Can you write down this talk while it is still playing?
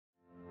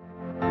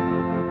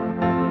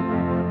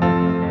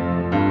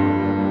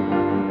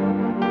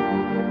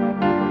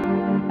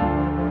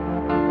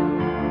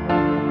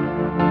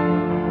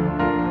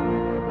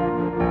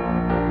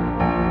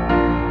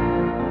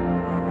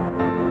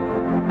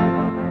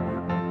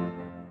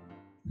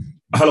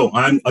Hello,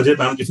 I'm Ajay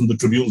Banerjee from the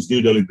Tribune's New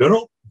Delhi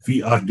Bureau.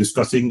 We are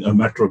discussing a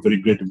matter of very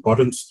great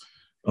importance.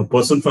 A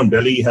person from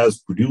Delhi has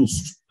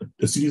produced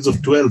a series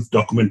of 12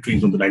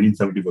 documentaries on the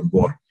 1971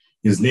 war.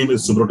 His name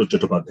is Subroto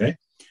Chattopadhyay,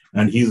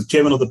 and he is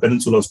chairman of the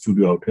Peninsula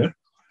Studio out here.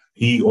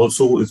 He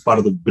also is part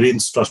of the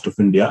Brains Trust of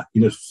India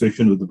in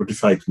association with the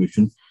British High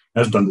Commission,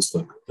 has done this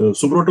work.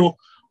 Subroto,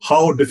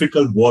 how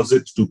difficult was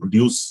it to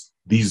produce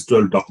these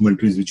 12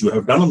 documentaries which you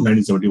have done on the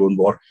 1971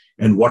 war,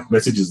 and what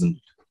messages in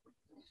it?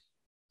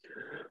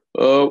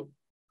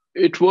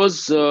 It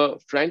was,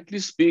 frankly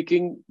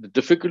speaking, the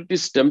difficulty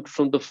stemmed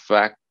from the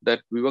fact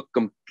that we were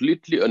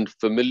completely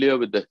unfamiliar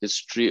with the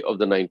history of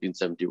the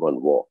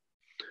 1971 war.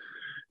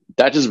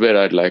 That is where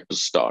I'd like to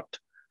start.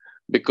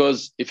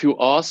 Because if you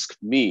ask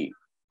me,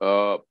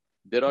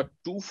 there are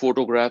two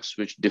photographs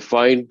which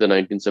defined the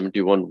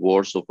 1971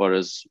 war so far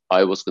as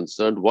I was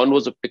concerned. One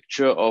was a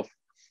picture of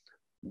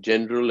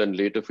General and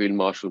later Field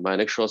Marshal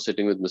Manekshaw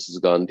sitting with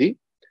Mrs. Gandhi.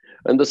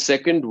 And the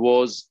second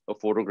was a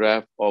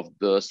photograph of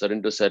the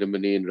surrender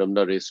ceremony in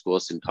Ramna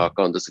Racecourse in Dhaka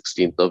on the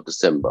 16th of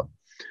December.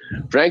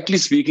 Frankly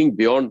speaking,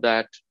 beyond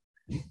that,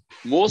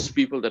 most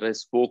people that I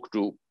spoke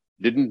to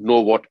didn't know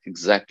what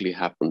exactly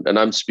happened. And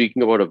I'm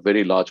speaking about a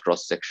very large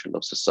cross-section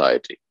of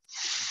society,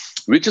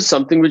 which is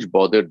something which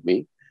bothered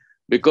me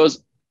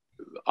because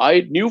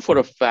I knew for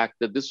a fact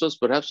that this was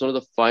perhaps one of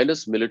the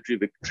finest military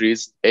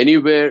victories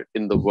anywhere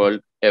in the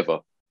world ever.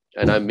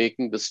 And I'm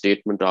making the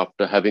statement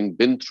after having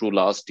been through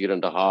last year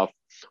and a half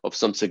of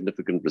some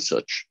significant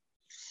research.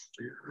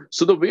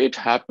 So the way it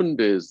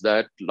happened is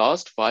that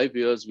last 5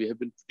 years, we have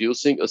been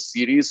producing a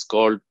series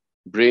called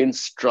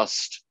Brains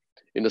Trust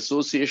in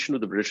association with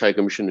the British High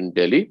Commission in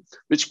Delhi,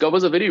 which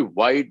covers a very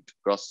wide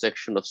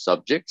cross-section of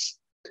subjects.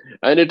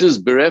 And it is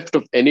bereft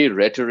of any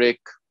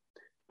rhetoric,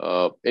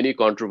 any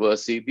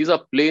controversy. These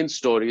are plain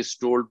stories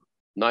told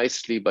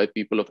nicely by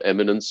people of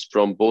eminence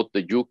from both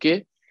the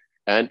UK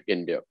and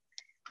India.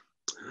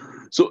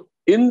 So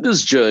in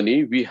this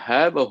journey, we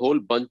have a whole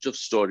bunch of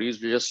stories,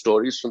 which are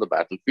stories from the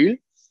battlefield.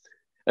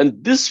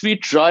 And this we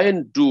try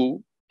and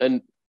do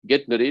and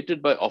get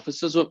narrated by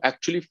officers who have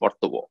actually fought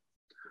the war.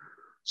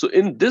 So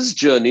in this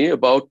journey,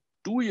 about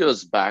 2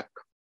 years back,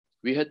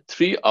 we had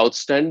 3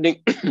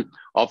 outstanding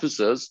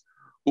officers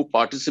who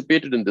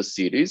participated in this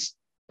series.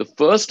 The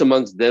first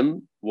amongst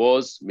them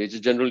was Major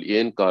General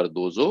Ian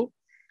Cardozo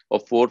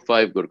of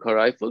 4-5 Gurkha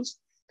Rifles.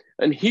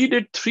 And he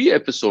did 3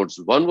 episodes.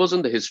 One was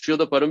on the history of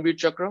the Paramveer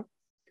Chakra.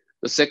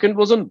 The second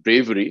was on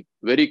bravery,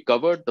 where he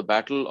covered the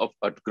Battle of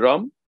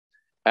Atgram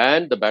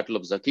and the Battle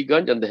of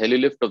Zakiganj and the heli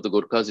lift of the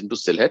Gurkhas into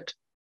Sylhet.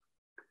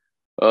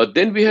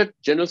 Then we had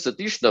General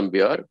Satish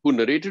Nambiar, who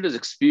narrated his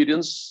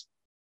experience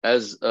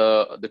as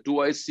the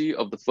 2IC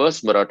of the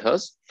first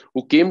Marathas,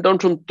 who came down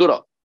from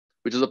Tura,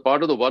 which is a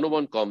part of the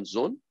 101 Comm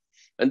Zone.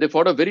 And they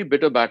fought a very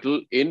bitter battle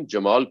in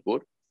Jamalpur.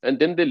 And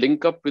then they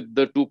link up with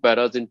the 2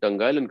 paras in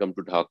Tangail and come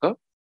to Dhaka.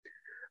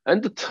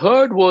 And the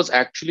third was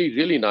actually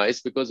really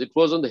nice because it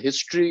was on the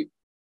history,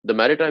 the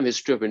maritime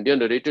history of India,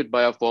 narrated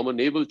by our former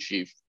naval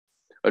chief,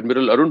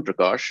 Admiral Arun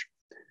Prakash.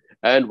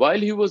 And while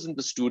he was in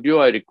the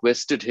studio, I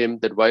requested him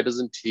that why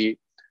doesn't he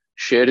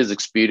share his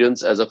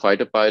experience as a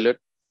fighter pilot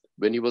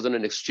when he was on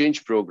an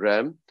exchange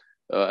program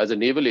as a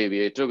naval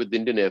aviator with the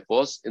Indian Air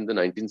Force in the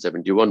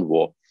 1971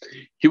 war.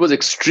 He was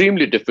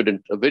extremely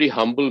diffident, a very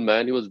humble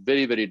man. He was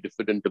very, very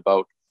diffident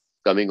about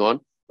coming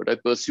on. But I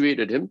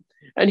persuaded him,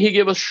 and he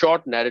gave a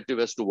short narrative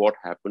as to what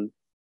happened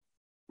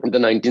in the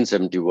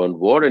 1971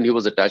 war, and he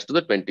was attached to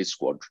the 20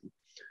 Squadron.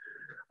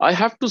 I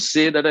have to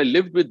say that I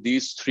lived with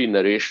these 3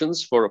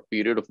 narrations for a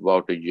period of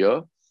about a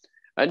year,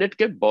 and it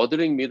kept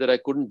bothering me that I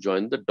couldn't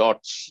join the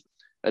dots.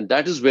 And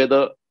that is where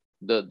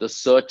the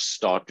search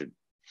started.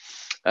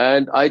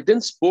 And I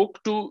then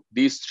spoke to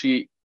these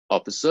 3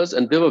 officers,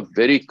 and they were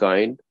very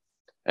kind,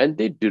 and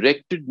they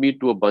directed me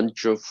to a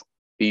bunch of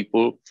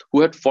people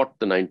who had fought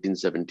the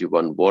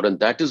 1971 war. And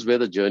that is where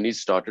the journey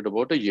started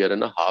about a year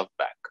and a half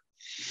back.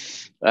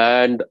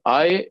 And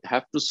I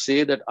have to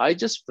say that I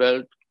just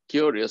felt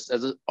curious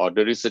as an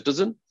ordinary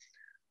citizen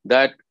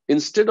that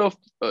instead of,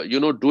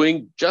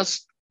 doing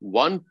just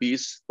one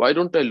piece, why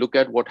don't I look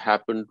at what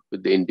happened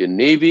with the Indian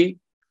Navy,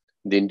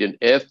 the Indian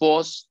Air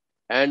Force,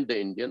 and the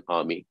Indian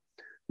Army?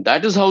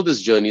 That is how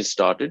this journey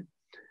started.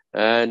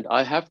 And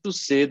I have to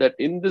say that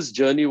in this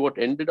journey, what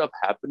ended up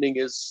happening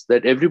is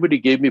that everybody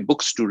gave me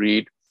books to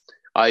read.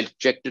 I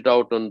checked it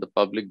out on the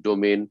public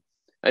domain,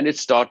 and it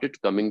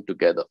started coming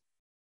together.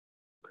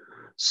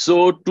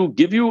 So to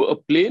give you a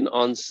plain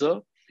answer,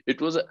 it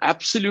was an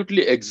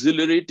absolutely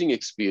exhilarating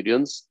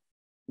experience.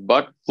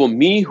 But for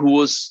me, who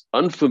was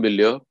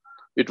unfamiliar,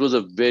 it was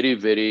a very,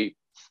 very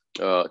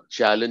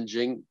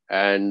challenging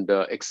and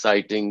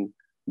exciting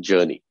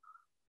journey.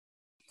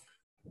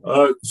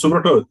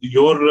 Subroto,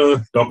 your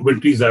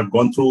documentaries, I've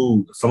gone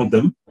through some of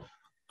them,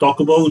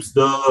 talk about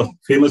the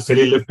famous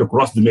heli lift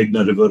across the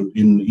Meghna River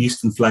in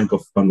eastern flank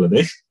of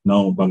Bangladesh,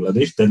 now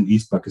Bangladesh, then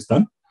East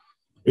Pakistan.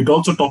 It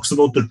also talks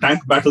about the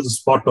tank battles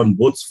fought on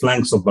both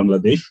flanks of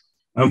Bangladesh.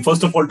 I'm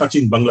first of all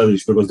touching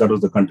Bangladesh because that was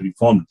the country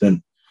formed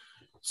then.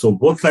 So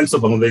both flanks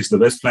of Bangladesh, the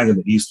west flank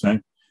and the east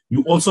flank.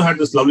 You also had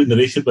this lovely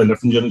narration by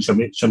Lieutenant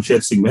General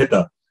Shamsher Singh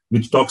Mehta,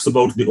 which talks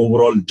about the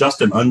overall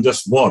just and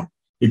unjust war.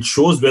 It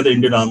shows where the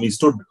Indian Army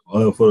stood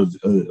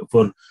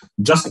for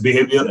just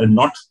behavior and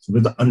not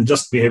with the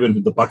unjust behavior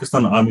that the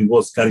Pakistan Army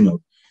was carrying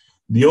out.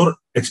 Your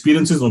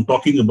experiences on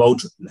talking about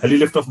heli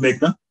lift of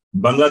Meghna,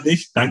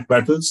 Bangladesh, tank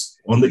battles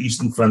on the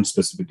Eastern Front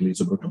specifically,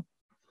 Subroto?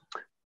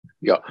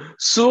 Yeah.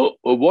 So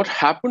what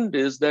happened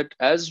is that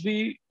as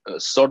we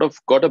sort of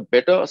got a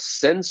better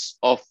sense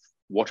of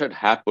what had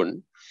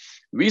happened,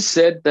 we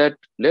said that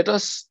let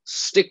us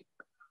stick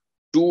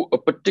to a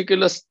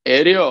particular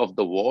area of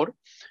the war.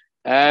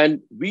 And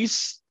we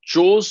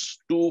chose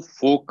to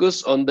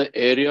focus on the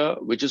area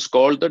which is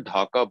called the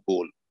Dhaka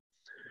Bowl.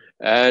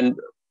 And,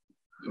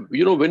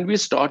 when we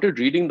started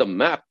reading the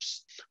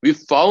maps, we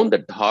found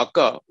that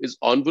Dhaka is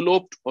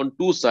enveloped on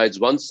two sides,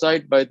 one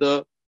side by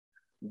the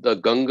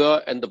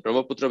Ganga and the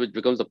Brahmaputra, which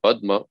becomes the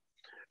Padma,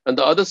 and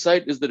the other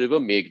side is the river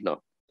Meghna.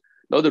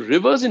 Now, the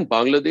rivers in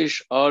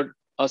Bangladesh are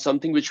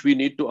something which we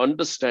need to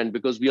understand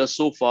because we are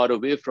so far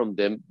away from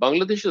them.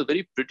 Bangladesh is a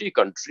very pretty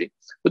country.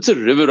 It's a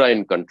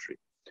riverine country.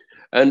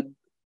 And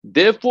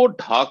therefore,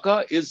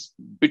 Dhaka is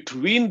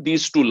between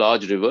these two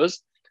large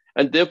rivers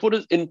and therefore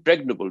is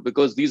impregnable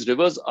because these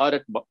rivers are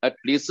at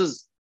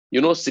places,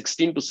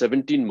 16 to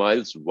 17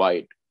 miles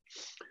wide.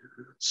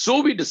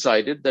 So we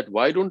decided that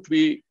why don't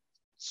we,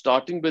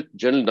 starting with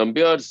General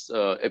Nambiar's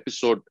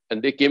episode,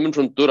 and they came in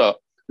from Tura,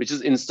 which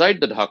is inside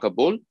the Dhaka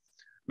Bowl,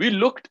 we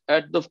looked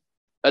at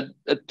at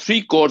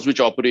three corps which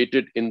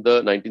operated in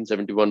the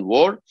 1971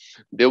 war.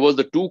 There was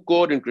the 2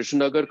 Corps in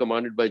Krishnanagar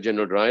commanded by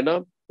General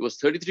Raina. There was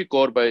 33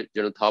 Corps by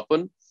General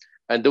Thapan.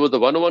 And there was the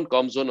 101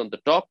 Com Zone on the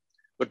top.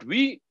 But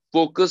we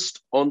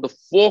focused on the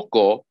 4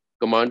 Corps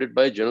commanded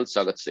by General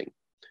Sagat Singh.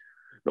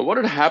 Now, what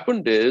had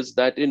happened is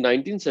that in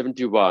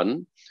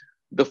 1971,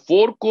 the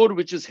 4 Corps,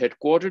 which is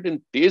headquartered in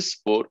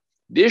Tezpur,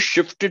 they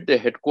shifted their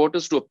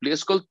headquarters to a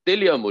place called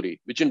Teliamuri,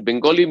 which in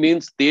Bengali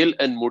means Tel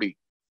and Muri.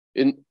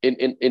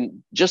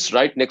 In just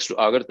right next to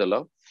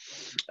Agartala.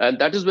 And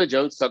that is where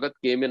General Sagat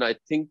came in, I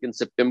think, in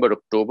September,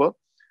 October.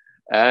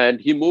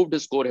 And he moved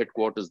his corps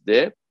headquarters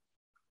there.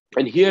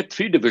 And he had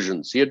 3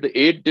 divisions. He had the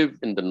 8 Div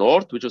in the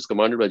north, which was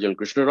commanded by General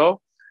Krishna Rao.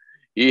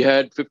 He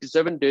had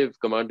 57 Div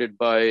commanded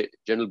by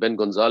General Ben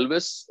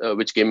Gonzalez,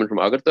 which came in from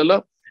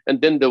Agartala. And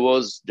then there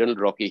was General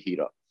Rocky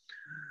Hira.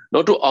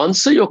 Now, to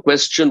answer your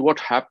question, what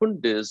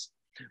happened is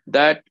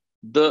that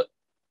the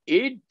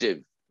 8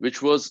 Div,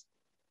 which was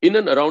in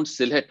and around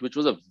Sylhet, which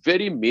was a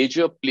very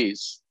major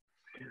place,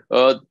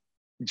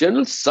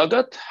 General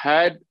Sagat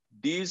had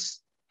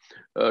these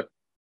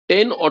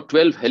 10 or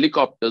 12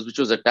 helicopters, which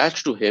was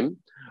attached to him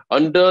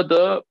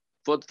under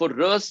for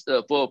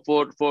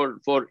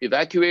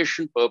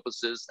evacuation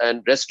purposes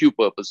and rescue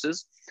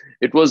purposes.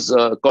 It was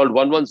called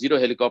 110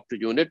 helicopter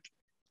unit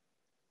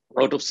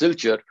out of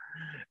Silchar.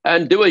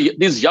 And they were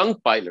these young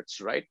pilots,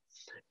 right?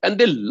 And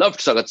they loved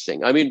Sagat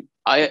Singh. I mean,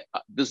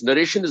 this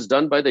narration is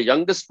done by the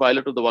youngest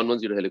pilot of the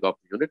 110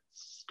 helicopter unit.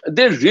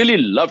 They really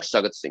loved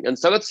Sagat Singh. And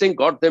Sagat Singh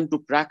got them to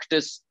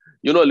practice,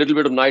 a little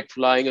bit of night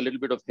flying, a little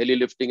bit of heli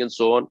lifting and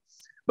so on.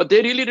 But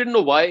they really didn't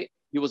know why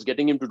he was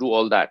getting him to do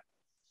all that.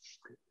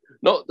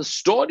 Now, the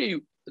story,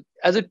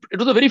 it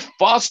was a very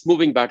fast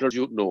moving battle,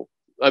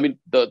 I mean,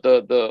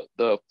 the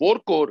 4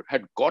 Corps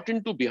had got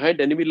into behind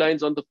enemy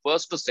lines on the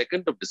 1st or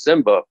 2nd of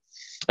December,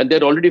 and they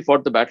had already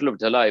fought the Battle of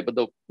Dhalai, but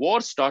the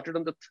war started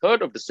on the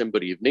 3rd of December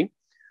evening.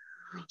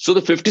 So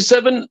the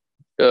 57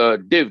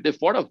 Div, they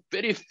fought a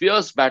very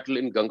fierce battle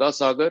in Ganga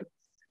Sagar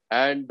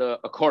and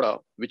Akhoda,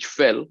 which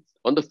fell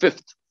on the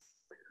 5th.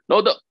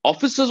 Now, the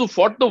officers who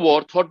fought the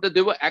war thought that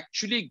they were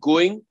actually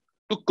going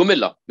to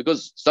Kumilla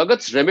because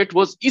Sagat's remit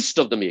was east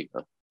of the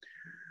Meghna.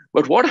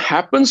 But what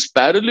happens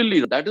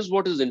parallelly, that is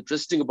what is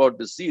interesting about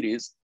this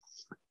series,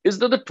 is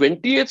that the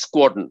 28th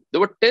Squadron, there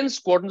were 10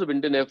 squadrons of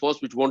Indian Air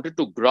Force which wanted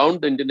to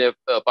ground the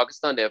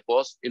Pakistan Air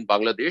Force in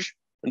Bangladesh.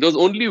 And there was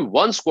only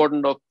 1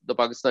 squadron of the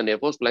Pakistan Air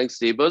Force flying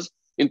Sabres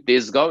in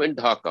Tezgaon and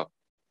Dhaka.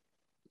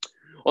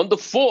 On the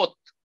 4th,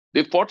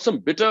 they fought some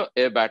bitter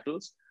air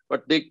battles,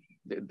 but they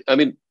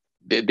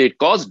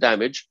caused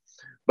damage.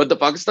 But the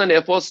Pakistan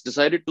Air Force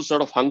decided to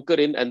sort of hunker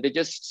in and they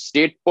just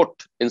stayed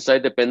put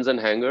inside the pens and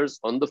hangars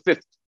on the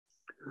 5th.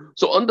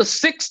 So on the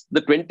 6th,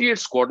 the 28th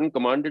Squadron,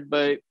 commanded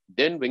by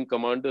then Wing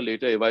Commander,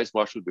 later Air Vice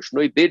Marshal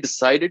Bishnoi, they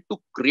decided to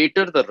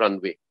crater the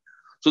runway.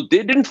 So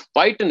they didn't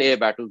fight an air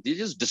battle. They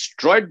just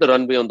destroyed the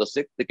runway on the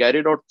 6th. They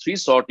carried out 3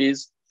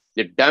 sorties.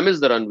 They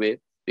damaged the runway.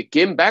 They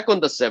came back on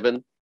the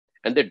 7th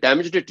and they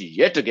damaged it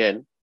yet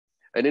again.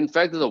 And in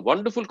fact, there's a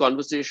wonderful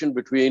conversation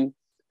between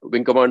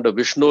Wing Commander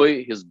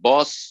Bishnoi, his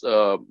boss,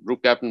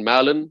 Group Captain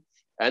Mallon,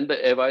 and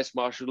the Air Vice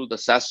Marshal, the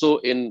Sasso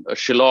in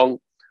Shillong,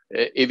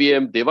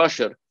 AVM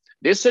Devashar.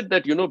 They said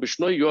that,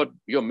 Bishnoi,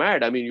 you're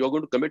mad. I mean, you're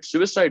going to commit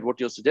suicide,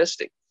 what you're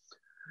suggesting.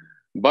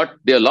 But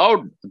they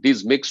allowed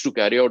these MiGs to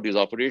carry out these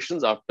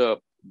operations after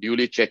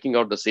duly checking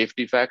out the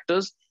safety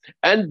factors.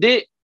 And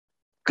they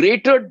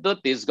cratered the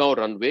Tezgaon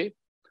runway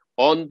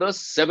on the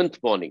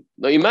 7th morning.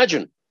 Now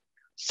imagine,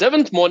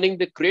 7th morning,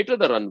 they crater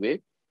the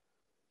runway.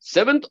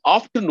 7th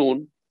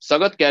afternoon,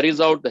 Sagat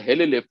carries out the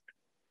heli lift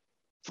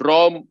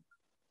from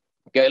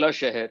Kaila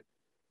Shahar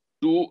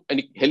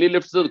and heli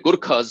lifts the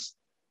Gurkhas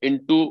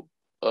into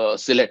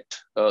Sylhet,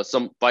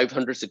 some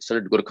 500,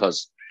 600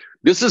 Gurkhas.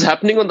 This is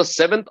happening on the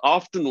 7th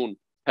afternoon,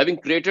 having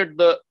created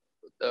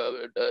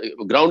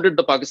grounded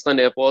the Pakistan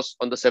Air Force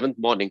on the 7th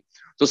morning.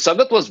 So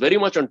Sagat was very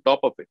much on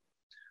top of it.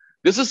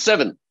 This is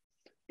 7th.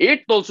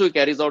 8th also he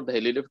carries out the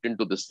heli lift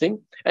into this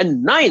thing.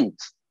 And 9th,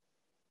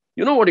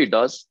 you know what he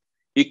does?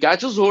 He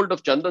catches hold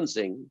of Chandan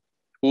Singh,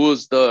 who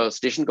is the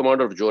station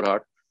commander of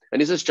Jorhat,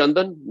 and he says,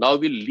 Chandan, now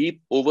we'll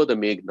leap over the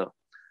Meghna.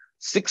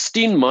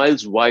 16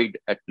 miles wide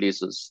at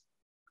places.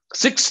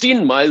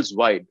 16 miles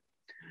wide.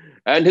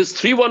 And his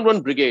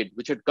 311 brigade,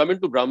 which had come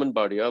into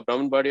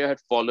Brahmanbadia had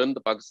fallen.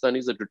 The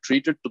Pakistanis had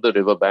retreated to the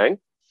river bank.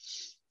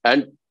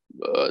 And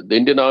the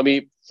Indian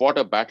army fought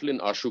a battle in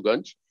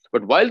Ashuganj.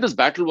 But while this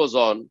battle was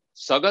on,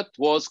 Sagat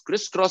was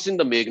crisscrossing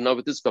the Meghna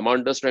with his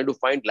commanders, trying to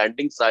find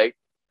landing site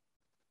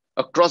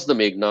across the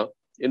Meghna.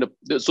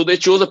 So they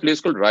chose a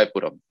place called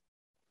Raipuram.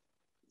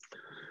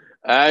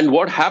 And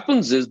what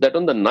happens is that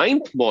on the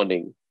 9th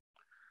morning,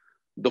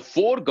 the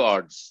 4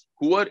 guards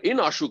who were in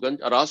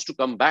Ashuganj are asked to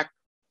come back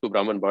to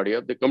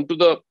Brahmanbadia. They come to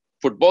the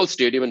football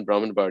stadium in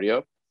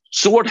Brahmanbadia.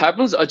 So what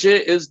happens,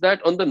 Ajay, is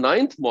that on the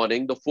 9th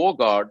morning, the 4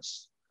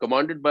 guards,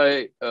 commanded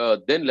by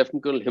then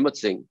Lieutenant Colonel Himmat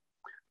Singh,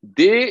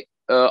 they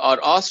are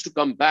asked to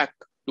come back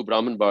to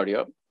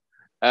Brahmanbadia,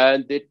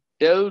 and they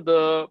tell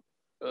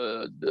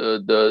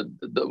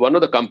one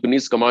of the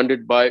companies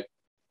commanded by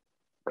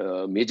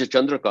Major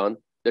Chandrakant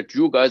that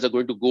you guys are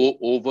going to go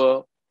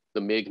over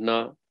the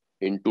Meghna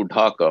into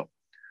Dhaka.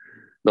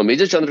 Now,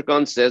 Major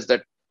Chandrakant says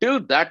that till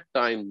that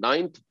time,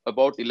 9th,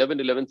 about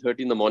 11:30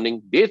 in the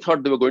morning, they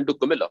thought they were going to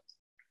Kumilla.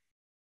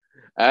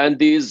 And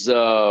these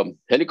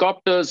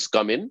helicopters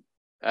come in,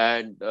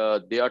 and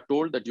they are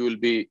told that you will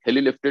be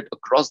heli-lifted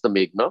across the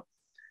Meghna.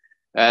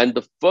 And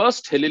the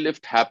first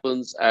heli-lift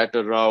happens at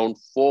around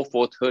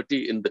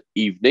 4:30 in the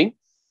evening.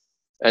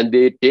 And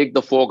they take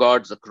the 4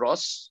 guards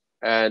across.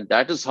 And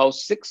that is how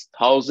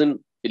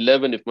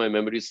 6,011, if my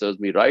memory serves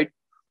me right,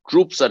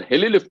 troops are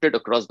heli-lifted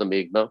across the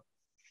Meghna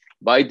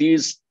by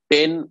these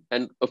 10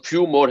 and a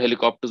few more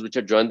helicopters which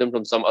had joined them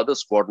from some other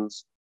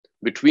squadrons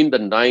between the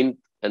 9th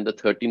and the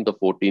 13th or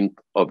 14th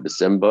of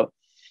December.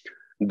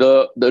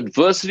 The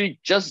adversary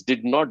just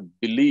did not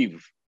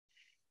believe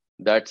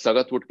that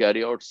Sagat would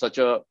carry out such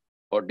a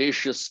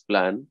audacious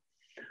plan.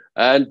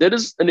 And there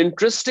is an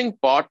interesting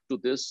part to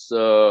this,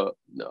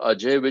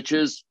 Ajay, which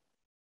is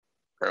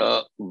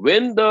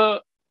when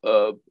the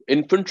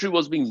infantry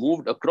was being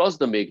moved across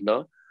the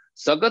Meghna,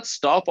 Sagat's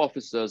staff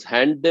officers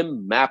hand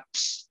them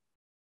maps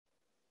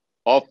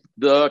of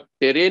the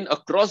terrain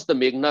across the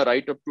Meghna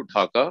right up to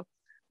Dhaka.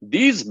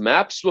 These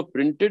maps were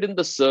printed in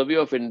the Survey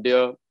of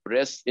India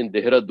press in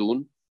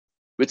Dehradun,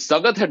 which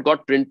Sagat had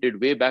got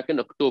printed way back in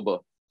October.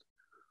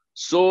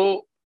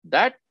 So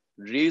that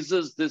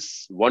raises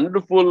this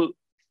wonderful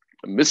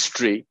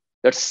mystery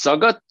that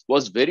Sagat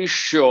was very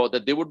sure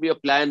that there would be a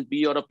plan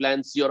B or a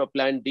plan C or a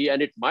plan D,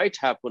 and it might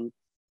happen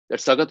that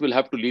Sagat will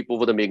have to leap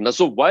over the Meghna.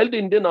 So while the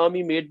Indian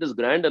army made this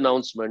grand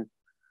announcement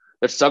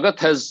that Sagat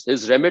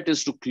his remit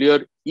is to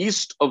clear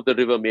east of the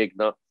river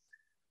Meghna,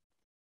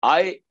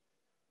 I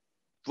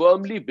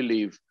firmly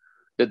believe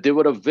that there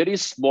were a very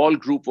small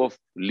group of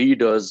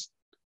leaders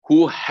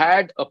who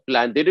had a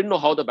plan. They didn't know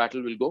how the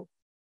battle will go,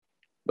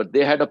 but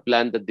they had a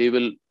plan that they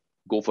will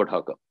go for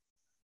Dhaka.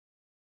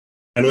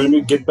 And when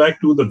we get back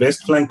to the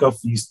west flank of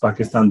East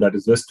Pakistan, that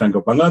is west flank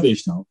of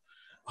Bangladesh now,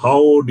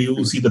 how do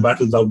you see the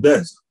battles out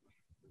there?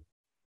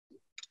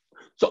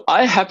 So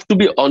I have to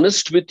be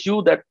honest with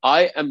you that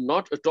I am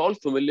not at all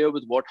familiar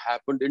with what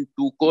happened in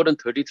 2 Corps and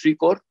 33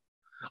 Corps.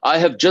 I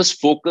have just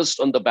focused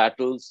on the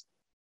battles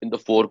in the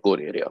 4 Corps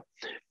area.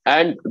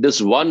 And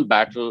this one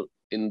battle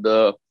in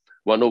the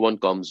 101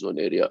 Com Zone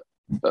area,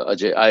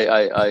 Ajay.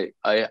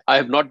 I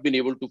have not been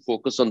able to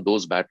focus on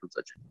those battles,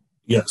 Ajay.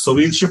 Yeah, so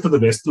we'll shift to the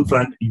Western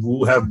Front.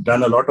 You have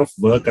done a lot of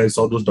work. I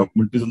saw those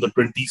documentaries on the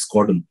 20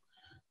 Squadron,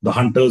 the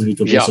Hunters, which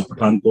were based at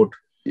Pathankot.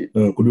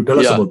 Could you tell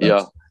us about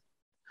that?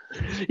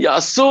 Yeah,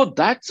 so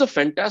that's a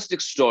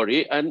fantastic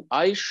story. And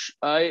I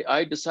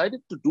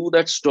decided to do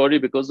that story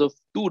because of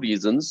 2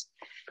 reasons.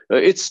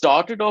 It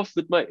started off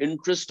with my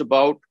interest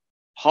about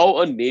how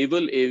a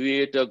naval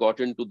aviator got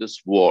into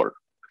this war.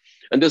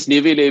 And this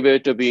naval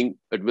aviator being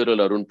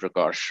Admiral Arun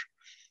Prakash.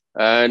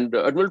 And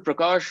Admiral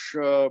Prakash,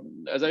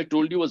 as I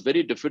told you, was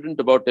very diffident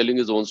about telling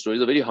his own story.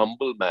 He's a very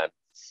humble man.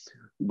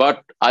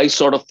 But I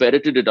sort of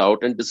ferreted it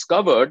out and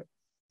discovered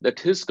that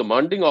his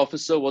commanding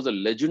officer was a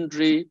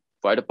legendary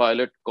fighter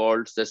pilot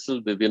called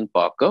Cecil Vivian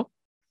Parker.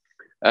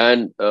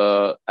 And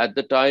at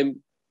the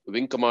time,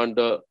 Wing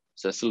Commander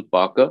Cecil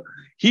Parker,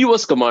 he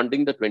was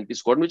commanding the 20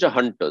 Squadron, which are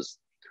Hunters.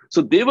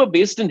 So they were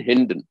based in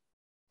Hindon.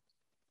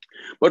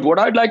 But what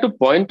I'd like to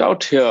point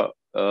out here,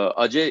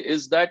 Ajay,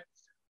 is that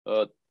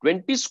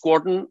 20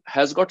 Squadron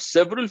has got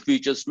several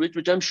features to it,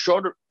 which I'm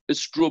sure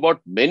is true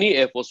about many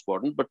Air Force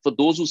squadrons. But for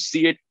those who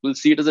see it, will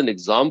see it as an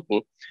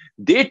example.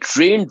 They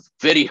trained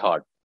very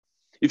hard.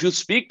 If you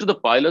speak to the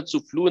pilots who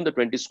flew in the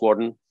 20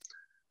 Squadron,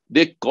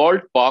 they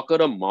called Parker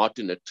a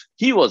martinet.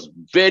 He was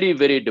very,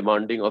 very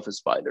demanding of his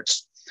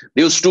pilots.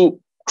 They used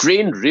to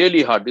train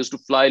really hard. They used to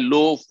fly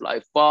low, fly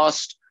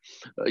fast.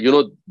 They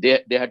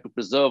had to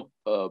preserve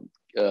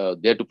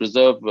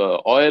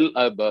oil,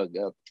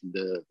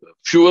 the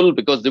fuel,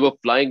 because they were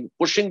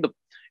pushing the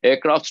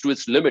aircrafts to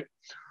its limit.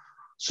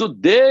 So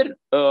their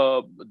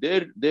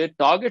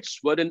targets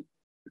were in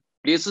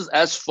places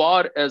as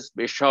far as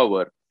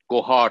Peshawar,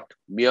 Kohat,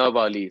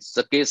 Miawali,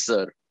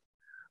 Sakesar,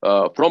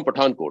 from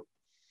Pathankot.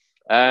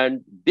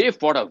 And they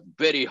fought a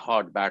very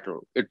hard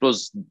battle. It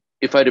was,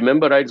 if I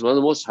remember right, it's one of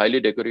the most highly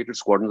decorated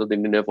squadrons of the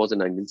Indian Air Force in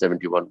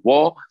 1971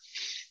 war.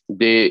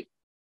 They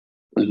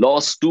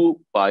lost 2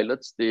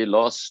 pilots. They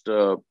lost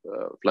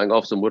Flying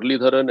Officer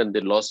Muralidharan, and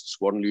they lost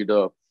squadron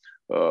leader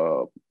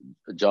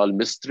Jal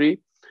Mistry.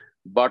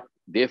 But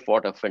they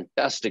fought a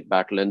fantastic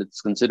battle, and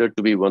it's considered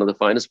to be one of the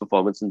finest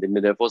performances in the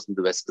Indian Air Force in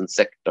the Western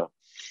sector.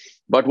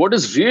 But what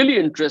is really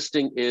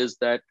interesting is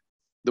that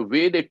the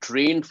way they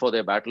trained for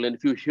their battle, and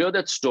if you hear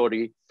that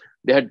story,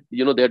 they had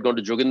gone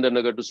to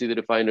Jogindarnagar to see the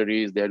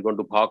refineries, they had gone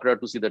to Bhakra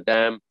to see the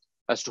dam,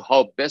 as to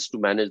how best to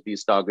manage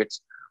these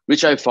targets,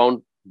 which I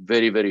found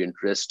very, very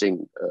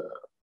interesting,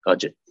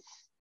 Ajay.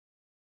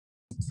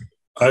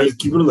 I'll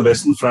keep it on the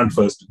Western Front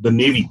first. The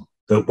Navy,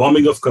 the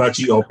bombing of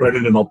Karachi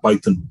operated in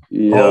Python.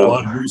 Yeah. How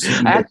are you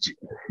seeing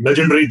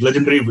the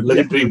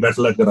legendary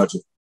battle at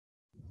Karachi?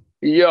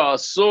 Yeah,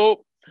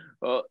 so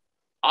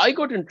I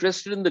got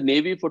interested in the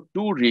Navy for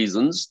 2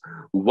 reasons.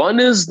 One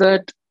is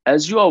that,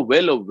 as you are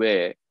well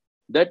aware,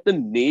 that the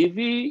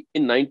Navy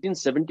in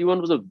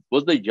 1971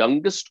 was the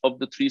youngest of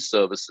the 3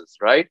 services,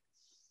 right?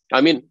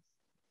 I mean,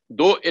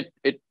 though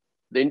the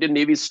Indian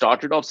Navy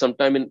started off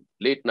sometime in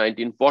late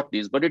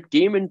 1940s, but it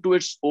came into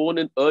its own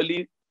in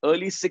early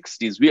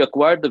 60s. We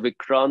acquired the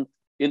Vikrant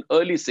in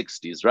early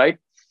 60s, right?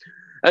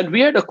 And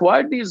we had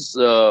acquired these,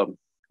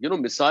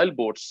 missile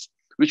boats,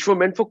 which were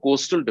meant for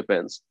coastal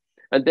defense.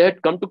 And they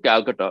had come to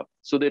Calcutta.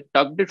 So they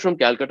tugged it from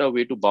Calcutta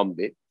away to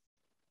Bombay.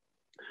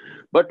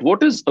 But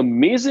what is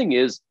amazing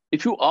is,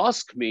 if you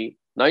ask me,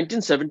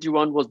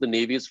 1971 was the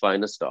Navy's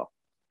finest hour.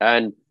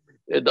 And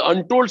the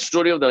untold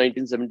story of the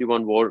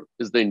 1971 war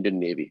is the Indian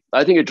Navy.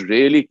 I think it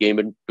really came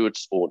into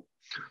its own.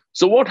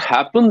 So what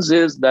happens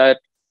is that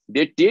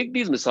they take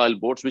these missile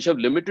boats, which have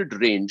limited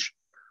range.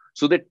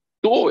 So they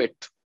tow it,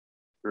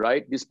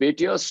 right? These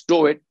Petias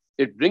tow it,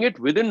 they bring it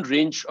within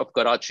range of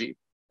Karachi,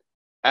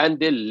 and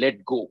they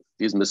let go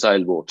these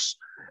missile boats.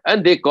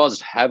 And they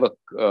caused havoc,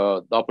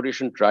 the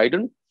Operation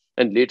Trident,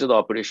 and later the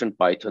Operation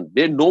Python.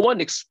 No one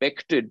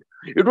expected.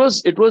 It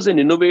was an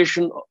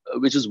innovation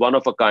which is one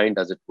of a kind,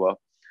 as it were.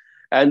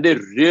 And they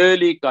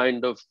really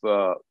kind of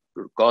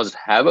caused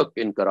havoc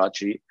in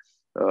Karachi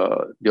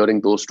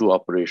during those 2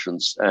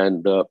 operations.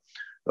 And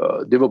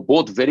they were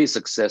both very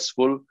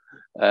successful.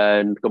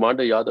 And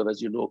Commander Yadav,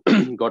 as you know,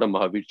 got a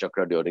Mahavir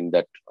Chakra during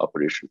that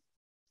operation.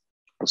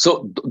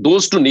 So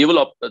those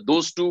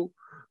 2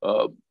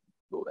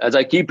 as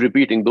I keep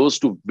repeating, those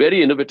 2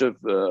 very innovative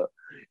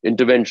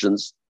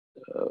interventions,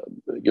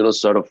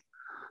 sort of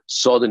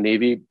saw the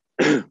Navy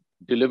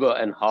deliver,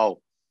 and how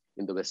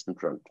in the Western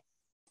Front.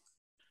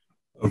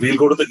 We'll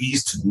go to the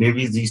East,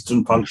 Navy's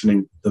Eastern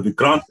functioning. The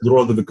Vikrant, the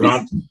role of the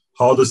Vikrant,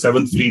 how the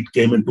 7th Fleet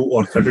came into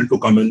or threatened to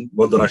come in,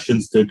 what the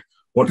Russians did,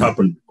 what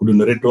happened? Could you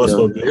narrate to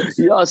us?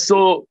 Yeah,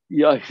 so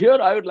here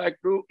I would like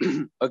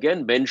to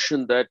again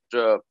mention that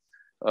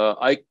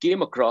I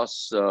came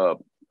across,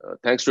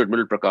 thanks to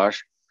Admiral Prakash,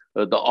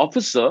 the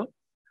officer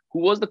who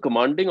was the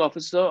commanding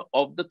officer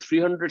of the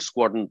 300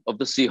 Squadron of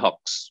the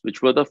Seahawks,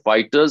 which were the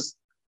fighters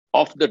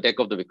off the deck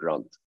of the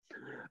Vikrant.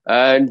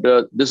 And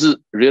this is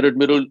Rear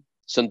Admiral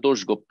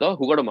Santosh Gupta,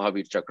 who got a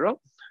Mahavir Chakra.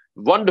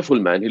 Wonderful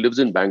man. He lives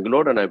in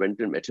Bangalore, and I went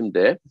and met him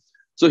there.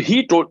 So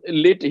he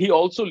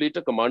also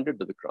later commanded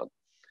the Vikrant,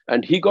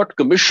 and he got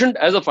commissioned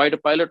as a fighter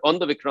pilot on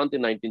the Vikrant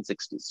in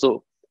 1960s.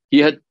 So he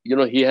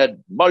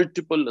had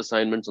multiple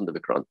assignments on the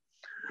Vikrant.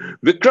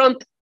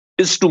 Vikrant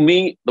is, to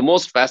me, the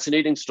most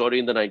fascinating story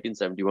in the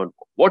 1971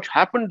 war. What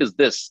happened is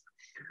this,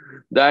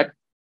 that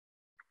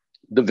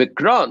the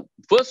Vikrant,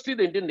 firstly,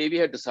 the Indian Navy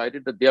had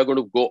decided that they are going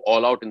to go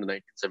all out in the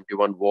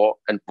 1971 war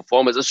and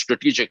perform as a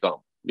strategic arm.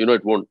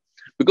 It won't.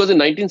 Because in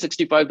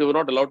 1965, they were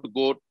not allowed to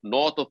go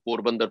north of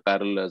Porbandar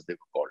Parallel, as they were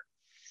called.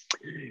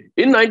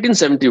 In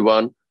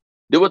 1971,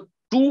 there were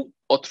 2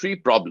 or 3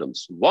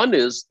 problems. One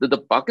is that the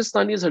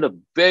Pakistanis had a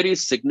very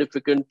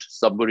significant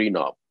submarine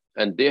arm,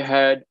 and they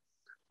had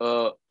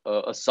a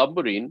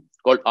submarine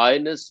called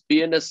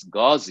PNS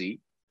Ghazi,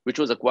 which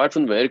was acquired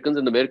from the Americans,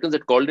 and the Americans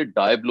had called it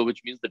Diablo,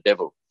 which means the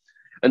devil.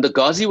 And the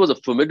Ghazi was a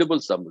formidable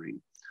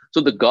submarine. So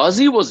the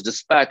Ghazi was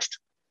dispatched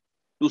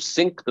to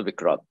sink the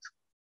Vikrant,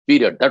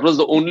 period. That was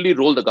the only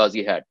role the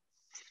Ghazi had.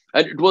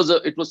 And it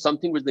was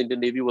something which the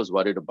Indian Navy was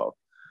worried about.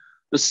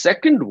 The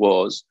second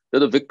was that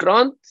the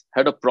Vikrant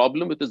had a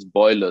problem with its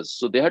boilers.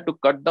 So they had to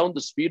cut down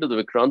the speed of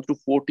the Vikrant to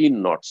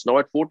 14 knots. Now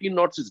at 14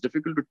 knots, it's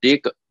difficult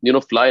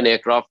to fly an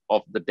aircraft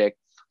off the deck.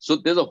 So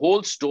there's a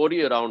whole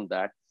story around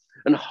that.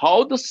 and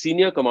how the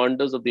senior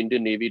commanders of the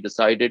Indian Navy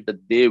decided that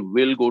they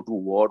will go to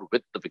war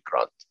with the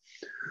Vikrant.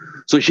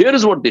 So here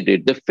is what they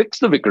did. They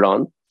fixed the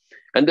Vikrant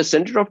and they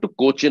sent it off to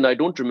Cochin. I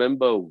don't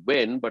remember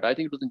when, but I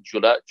think it was in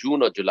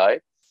June or July.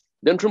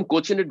 Then from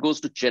Cochin, it goes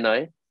to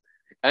Chennai.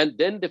 And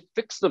then they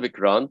fix the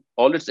Vikrant,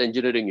 all its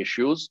engineering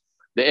issues.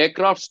 The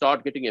aircraft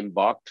start getting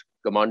embarked,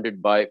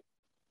 commanded by,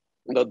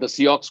 the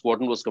Seahawk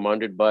squadron was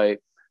commanded by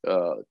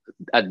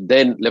and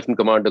then Lieutenant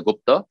Commander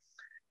Gupta.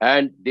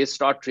 And they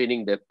start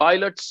training their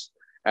pilots,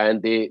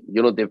 and they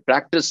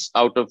practice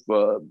out of,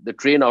 the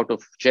train out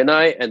of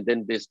Chennai, and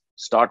then they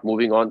start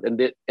moving on and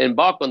they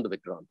embark on the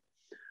Vikrant.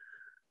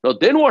 Now,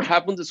 then what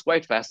happens is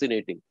quite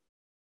fascinating.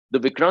 The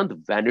Vikrant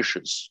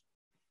vanishes.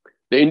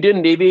 The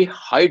Indian Navy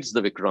hides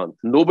the Vikrant.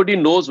 Nobody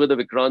knows where the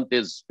Vikrant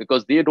is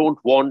because they don't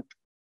want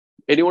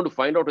anyone to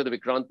find out where the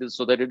Vikrant is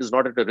so that it is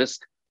not at a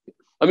risk.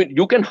 I mean,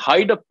 you can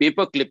hide a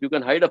paper clip, you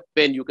can hide a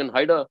pen, you can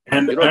hide a...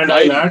 And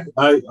I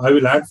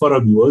will add for our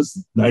viewers,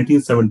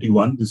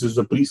 1971, this is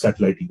the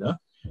pre-satellite era,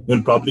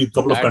 when probably a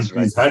couple of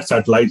countries had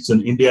satellites,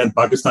 and India and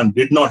Pakistan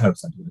did not have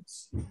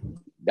satellites.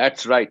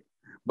 That's right.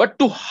 But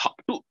the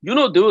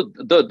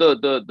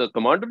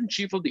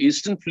commander-in-chief of the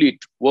Eastern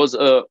Fleet was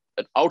an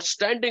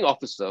outstanding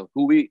officer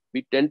who we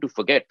tend to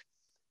forget,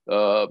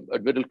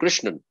 Admiral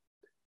Krishnan.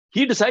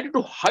 He decided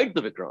to hide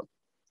the Vikrant.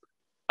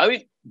 I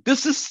mean,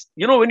 this is,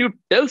 when you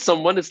tell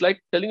someone, it's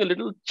like telling a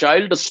little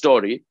child a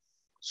story.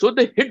 So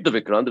they hit the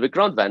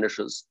Vikrant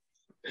vanishes.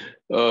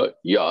 Let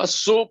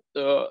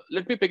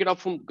me pick it up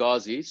from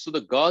Ghazi. So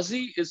the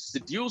Ghazi is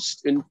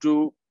seduced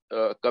into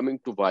coming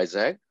to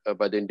Vizag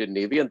by the Indian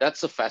Navy. And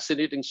that's a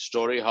fascinating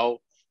story, how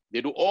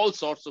they do all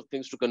sorts of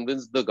things to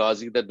convince the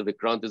Ghazi that the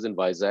Vikrant is in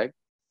Vizag.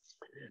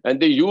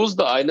 And they use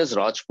the INS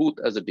Rajput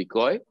as a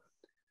decoy.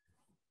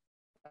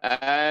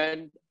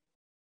 And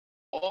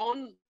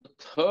on the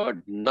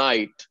third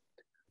night,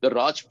 the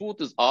Rajput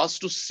is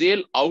asked to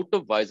sail out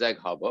of Vizag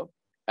Harbor,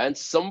 and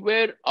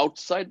somewhere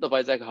outside the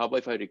Vizag Harbor,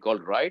 if I recall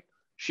right,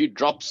 she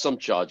drops some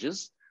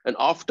charges, and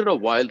after a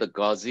while, the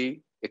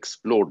Ghazi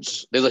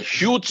explodes. There's a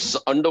huge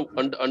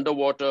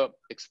underwater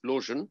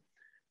explosion,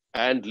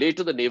 and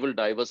later the naval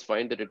divers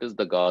find that it is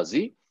the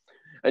Ghazi.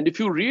 And if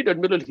you read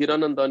Admiral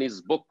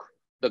Hiranandani's book,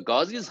 the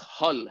Ghazi's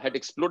hull had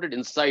exploded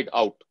inside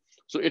out.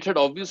 So it had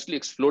obviously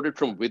exploded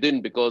from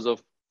within because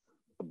of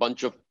a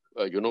bunch of,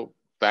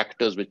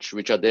 factors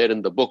which are there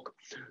in the book.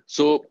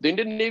 So the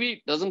Indian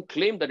Navy doesn't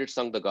claim that it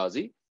sunk the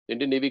Ghazi. The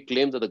Indian Navy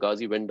claims that the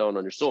Ghazi went down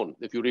on its own.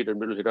 If you read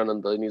Admiral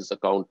Hiranandani's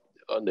account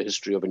on the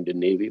history of Indian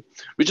Navy,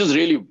 which is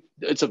really,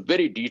 it's a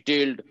very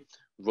detailed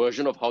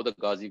version of how the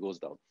Ghazi goes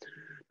down.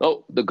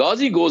 Now, the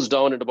Ghazi goes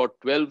down at about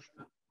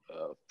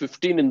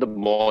 12:15 in the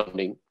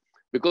morning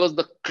because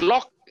the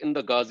clock in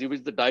the Ghazi,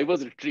 which the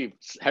divers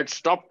retrieved, had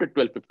stopped at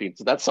 12:15.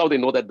 So that's how they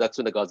know that that's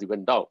when the Ghazi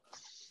went down.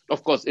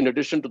 Of course, in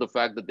addition to the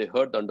fact that they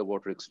heard the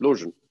underwater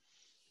explosion.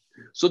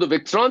 So the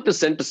Vikrant is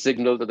sent a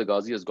signal that the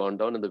Ghazi has gone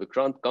down, and the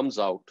Vikrant comes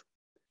out.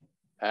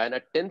 And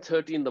at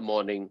 10:30 in the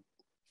morning,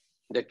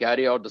 the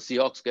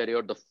Seahawks carry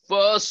out the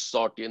first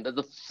sortie. And that's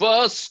the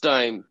first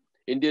time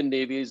Indian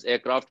Navy's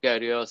aircraft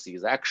carrier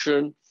sees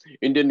action.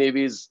 Indian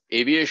Navy's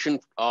aviation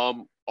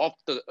arm of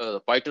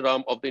the fighter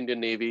arm of the Indian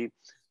Navy,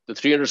 the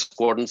 300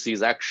 Squadron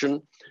sees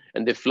action.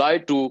 And they fly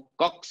to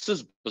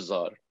Cox's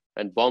Bazar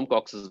and bomb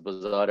Cox's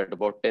Bazar at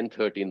about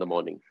 10:30 in the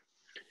morning.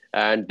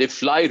 And they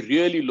fly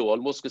really low,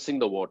 almost kissing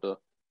the water.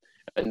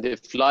 And they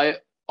fly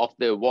off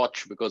their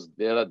watch because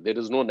there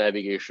is no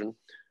navigation,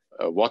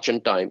 watch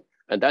and time.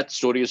 And that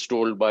story is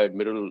told by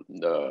Admiral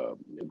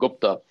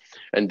Gupta.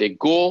 And they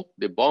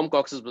bomb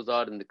Cox's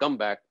Bazar, and they come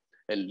back.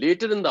 And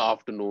later in the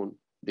afternoon,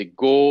 they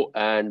go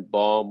and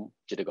bomb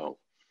Chittagong.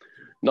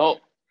 Now,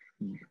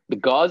 the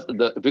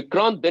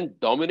Vikrant then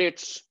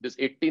dominates this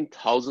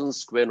 18,000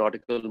 square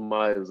nautical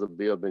miles of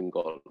Bay of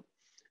Bengal.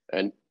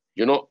 And,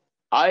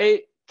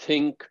 I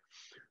think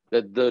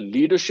that the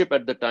leadership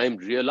at the time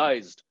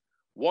realized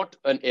what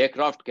an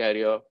aircraft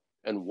carrier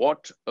and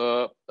what,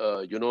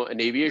 an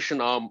aviation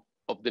arm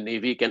of the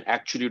Navy can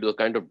actually do, the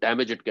kind of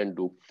damage it can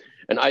do.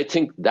 And I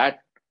think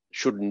that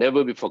should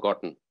never be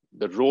forgotten,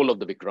 the role of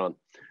the Vikrant.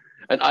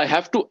 And I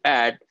have to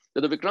add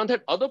that the Vikrant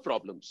had other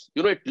problems.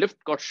 Its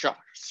lift got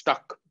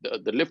stuck.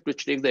 The lift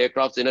which takes the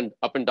aircrafts in and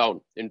up and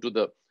down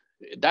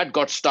that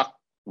got stuck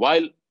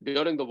while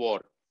during the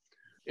war.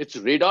 Its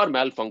radar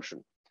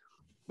malfunctioned.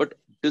 But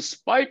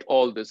despite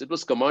all this, it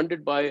was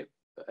commanded by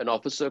an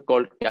officer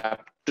called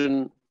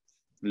Captain,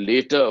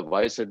 later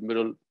Vice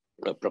Admiral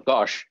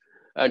Prakash.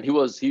 And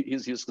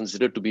he's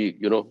considered to be,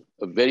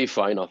 a very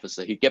fine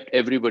officer. He kept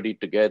everybody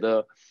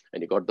together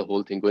and he got the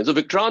whole thing going. So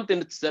Vikrant in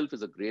itself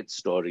is a great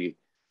story,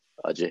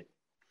 Ajay.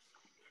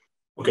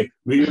 Okay,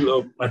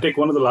 I take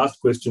one of the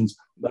last questions.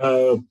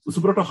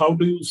 Subroto, how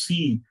do you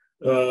see?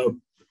 You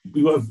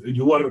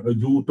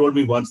told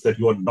me once that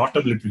you are not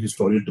a military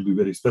historian, to be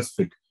very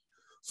specific.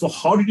 So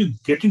how did you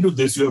get into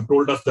this? You have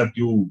told us that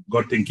you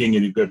got thinking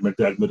and you met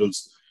the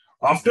admirals.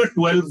 After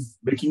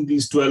making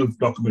these 12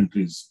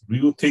 documentaries, do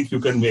you think you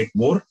can make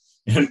more?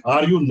 And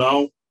are you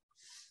now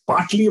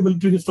partly a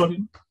military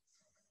historian?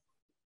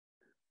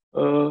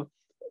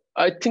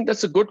 I think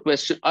that's a good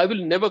question. I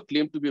will never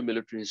claim to be a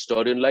military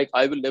historian, like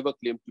I will never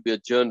claim to be a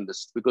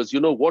journalist, because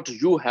what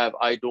you have,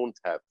 I don't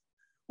have.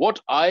 What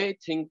I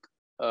think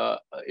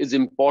is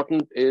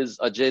important is,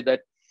 Ajay,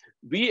 that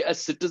we as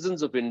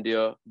citizens of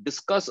India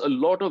discuss a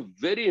lot of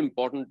very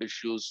important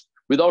issues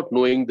without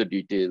knowing the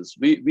details.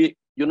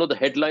 The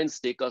headlines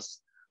take us,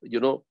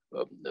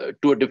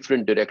 to a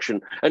different direction,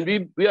 and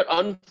we are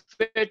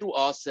unfair to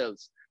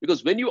ourselves,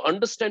 because when you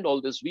understand all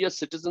this, we as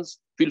citizens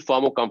feel far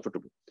more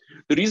comfortable.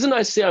 The reason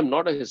I say I'm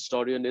not a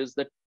historian is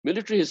that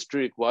military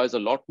history requires a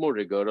lot more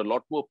rigor, a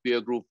lot more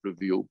peer group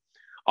review.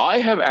 I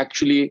have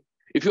actually,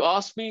 if you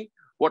ask me,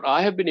 what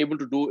I have been able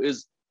to do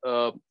is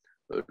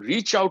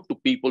reach out to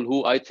people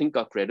who I think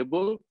are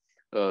credible.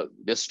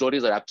 Their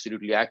stories are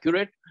absolutely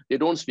accurate. They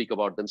don't speak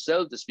about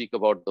themselves. They speak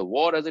about the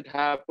war as it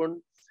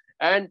happened.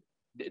 And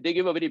they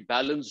give a very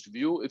balanced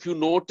view. If you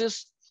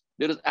notice,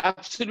 there is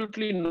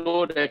absolutely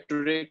no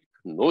rhetoric,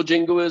 no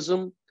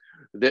jingoism.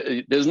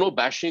 There's no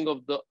bashing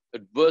of the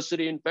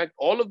adversary. In fact,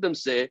 all of them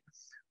say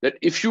that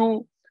if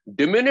you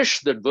diminish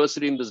the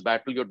adversary in this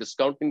battle, you're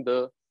discounting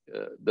the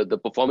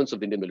performance of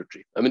the Indian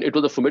military. I mean, it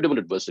was a formidable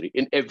adversary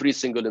in every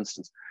single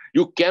instance.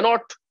 You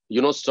cannot,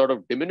 sort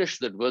of diminish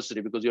the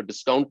adversary because you're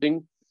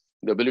discounting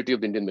the ability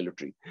of the Indian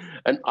military.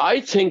 And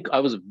I think I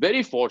was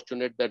very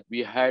fortunate that we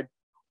had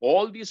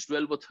all these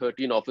 12 or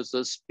 13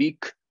 officers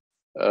speak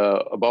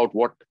about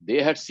what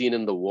they had seen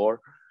in the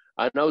war.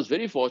 And I was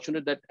very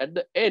fortunate that at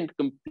the end,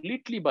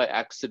 completely by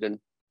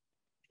accident,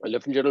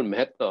 Lieutenant General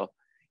Mehta,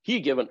 he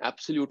gave an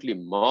absolutely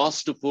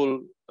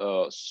masterful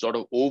sort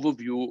of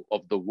overview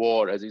of the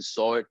war as he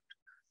saw it,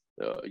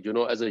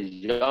 as a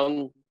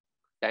young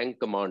tank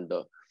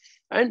commander.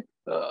 And,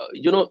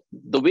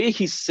 the way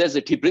he says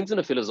it, he brings in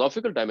a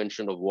philosophical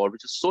dimension of war,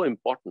 which is so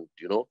important.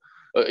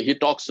 He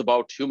talks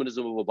about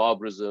humanism over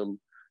barbarism,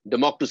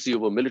 democracy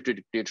over military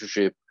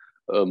dictatorship,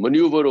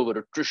 maneuver over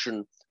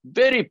attrition,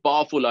 very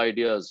powerful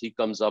ideas he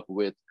comes up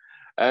with.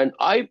 And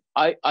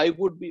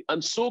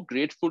I'm so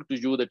grateful to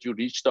you that you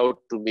reached out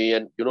to me.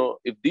 And,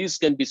 if these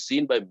can be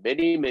seen by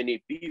many,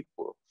 many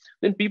people,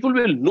 then people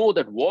will know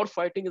that war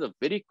fighting is a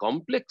very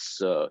complex,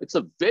 it's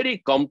a very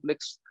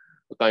complex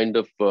kind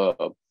of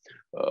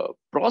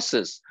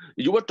process.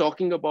 You were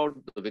talking about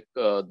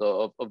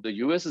the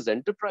US's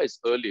enterprise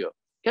earlier.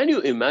 Can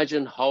you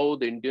imagine how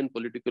the Indian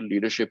political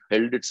leadership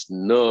held its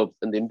nerve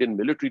and the Indian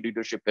military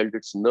leadership held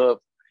its nerve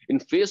in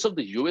face of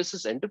the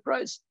US's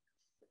enterprise?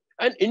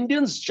 And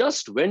Indians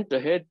just went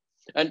ahead.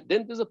 And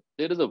then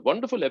there is a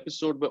wonderful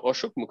episode by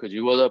Ashok Mukherjee,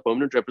 who was a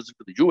permanent representative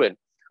to the UN.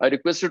 I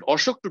requested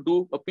Ashok to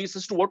do a piece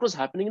as to what was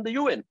happening in the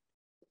UN,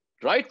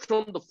 right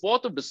from the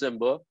 4th of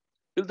December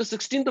till the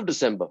 16th of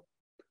December.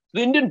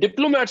 The Indian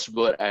diplomats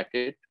were at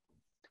it.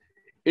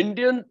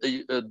 The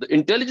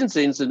intelligence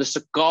agency,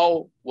 Mr.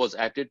 Kao was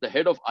at it. The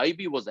head of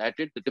IB was at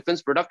it. The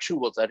defense production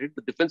was at it.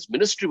 The defense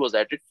ministry was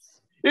at it.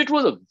 It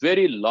was a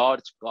very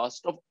large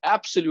cast of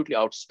absolutely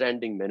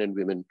outstanding men and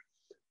women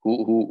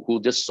who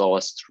just saw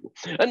us through.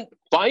 And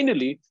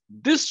finally,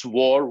 this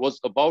war was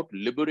about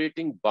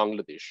liberating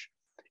Bangladesh.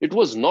 It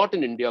was not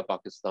an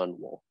India-Pakistan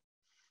war.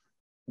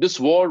 This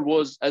war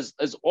was, as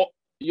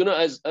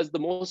the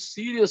most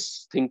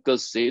serious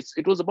thinkers say,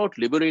 it was about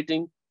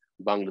liberating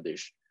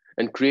Bangladesh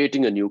and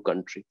creating a new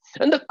country.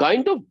 And the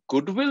kind of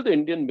goodwill the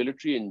Indian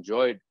military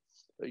enjoyed,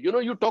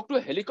 you talk to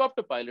a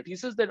helicopter pilot, he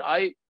says that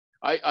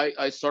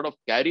I sort of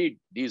carried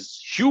these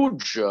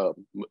huge,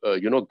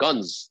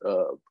 guns,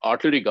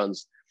 artillery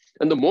guns.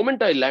 And the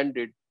moment I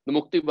landed, the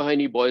Mukti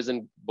Bahini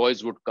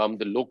boys would come,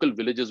 the local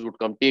villagers would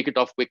come, take it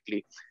off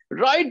quickly,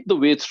 right the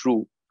way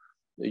through,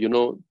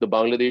 the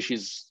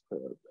Bangladeshis,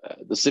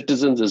 the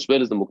citizens as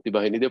well as the Mukti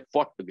Bahini, they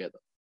fought together.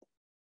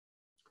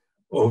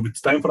 Oh, it's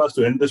time for us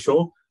to end the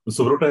show.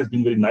 Subroto has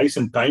been very nice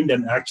and kind,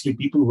 and actually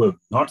people who have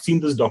not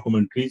seen this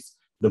documentaries,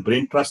 the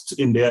Brain Trust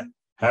India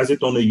has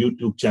it on a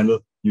YouTube channel.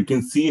 You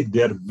can see it.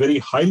 They are very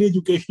highly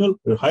educational.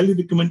 They're highly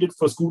recommended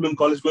for school and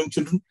college going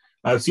children.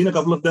 I've seen a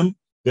couple of them.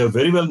 They're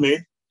very well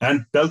made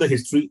and tell the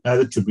history as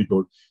it should be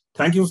told.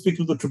 Thank you for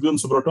speaking to the Tribune,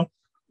 Subroto.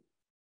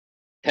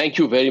 Thank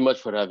you very much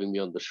for having me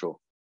on the show.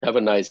 Have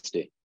a nice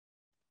day.